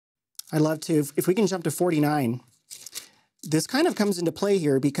I love to, if we can jump to 49, this kind of comes into play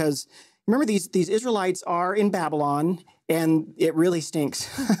here because remember these Israelites are in Babylon and it really stinks.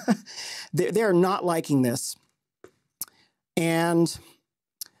 They're not liking this. And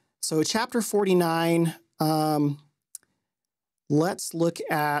so chapter 49, let's look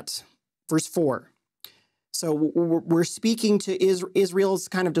at verse 4. So we're speaking to Israel's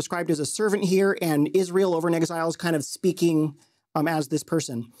kind of described as a servant here, and Israel over in exile is kind of speaking as this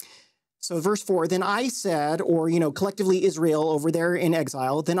person. So verse 4, then I said, or, collectively Israel over there in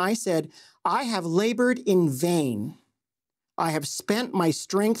exile, then I said, I have labored in vain. I have spent my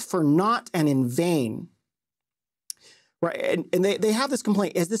strength for naught and in vain. Right, and they have this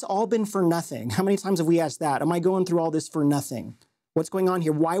complaint. Has this all been for nothing? How many times have we asked that? Am I going through all this for nothing? What's going on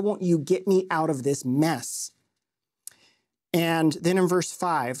here? Why won't you get me out of this mess? And then in verse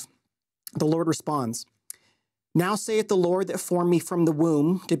 5, the Lord responds, now saith the Lord that formed me from the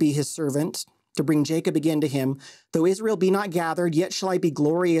womb to be his servant, to bring Jacob again to him. Though Israel be not gathered, yet shall I be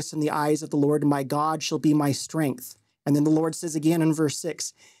glorious in the eyes of the Lord, and my God shall be my strength. And then the Lord says again in verse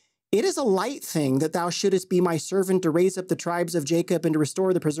 6, it is a light thing that thou shouldest be my servant to raise up the tribes of Jacob and to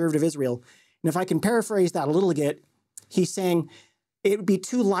restore the preserved of Israel. And if I can paraphrase that a little bit, he's saying it would be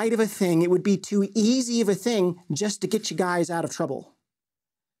too light of a thing, it would be too easy of a thing just to get you guys out of trouble.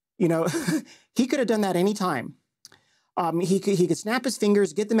 He could have done that any time. He could snap his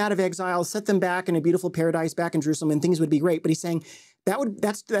fingers, get them out of exile, set them back in a beautiful paradise back in Jerusalem, and things would be great. But he's saying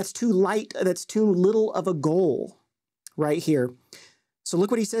that's too light, that's too little of a goal right here. So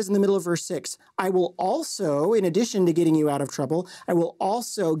look what he says in the middle of verse 6. I will also, in addition to getting you out of trouble, I will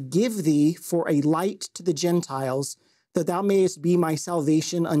also give thee for a light to the Gentiles, that thou mayest be my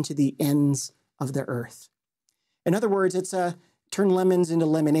salvation unto the ends of the earth. In other words, it's a turn lemons into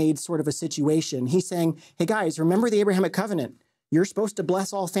lemonade sort of a situation. He's saying, hey guys, remember the Abrahamic covenant. You're supposed to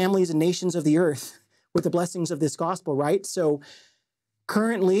bless all families and nations of the earth with the blessings of this gospel, right? So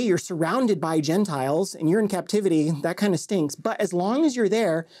currently you're surrounded by Gentiles and you're in captivity. That kind of stinks. But as long as you're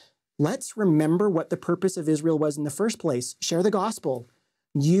there, let's remember what the purpose of Israel was in the first place. Share the gospel.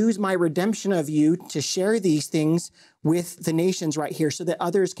 Use my redemption of you to share these things with the nations right here so that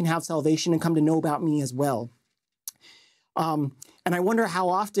others can have salvation and come to know about me as well. And I wonder how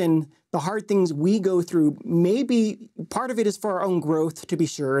often the hard things we go through, maybe part of it is for our own growth, to be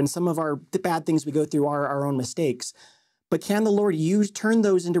sure, and some of the bad things we go through are our own mistakes. But can the Lord turn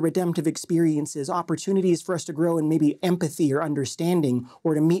those into redemptive experiences, opportunities for us to grow in maybe empathy or understanding,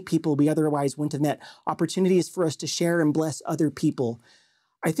 or to meet people we otherwise wouldn't have met, opportunities for us to share and bless other people?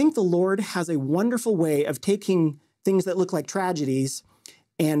 I think the Lord has a wonderful way of taking things that look like tragedies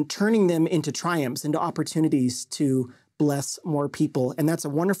and turning them into triumphs, into opportunities to bless more people. And that's a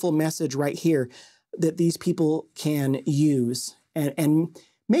wonderful message right here that these people can use and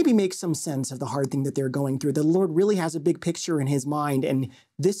maybe make some sense of the hard thing that they're going through. The Lord really has a big picture in his mind, and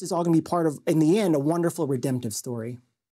this is all going to be part of, in the end, a wonderful redemptive story.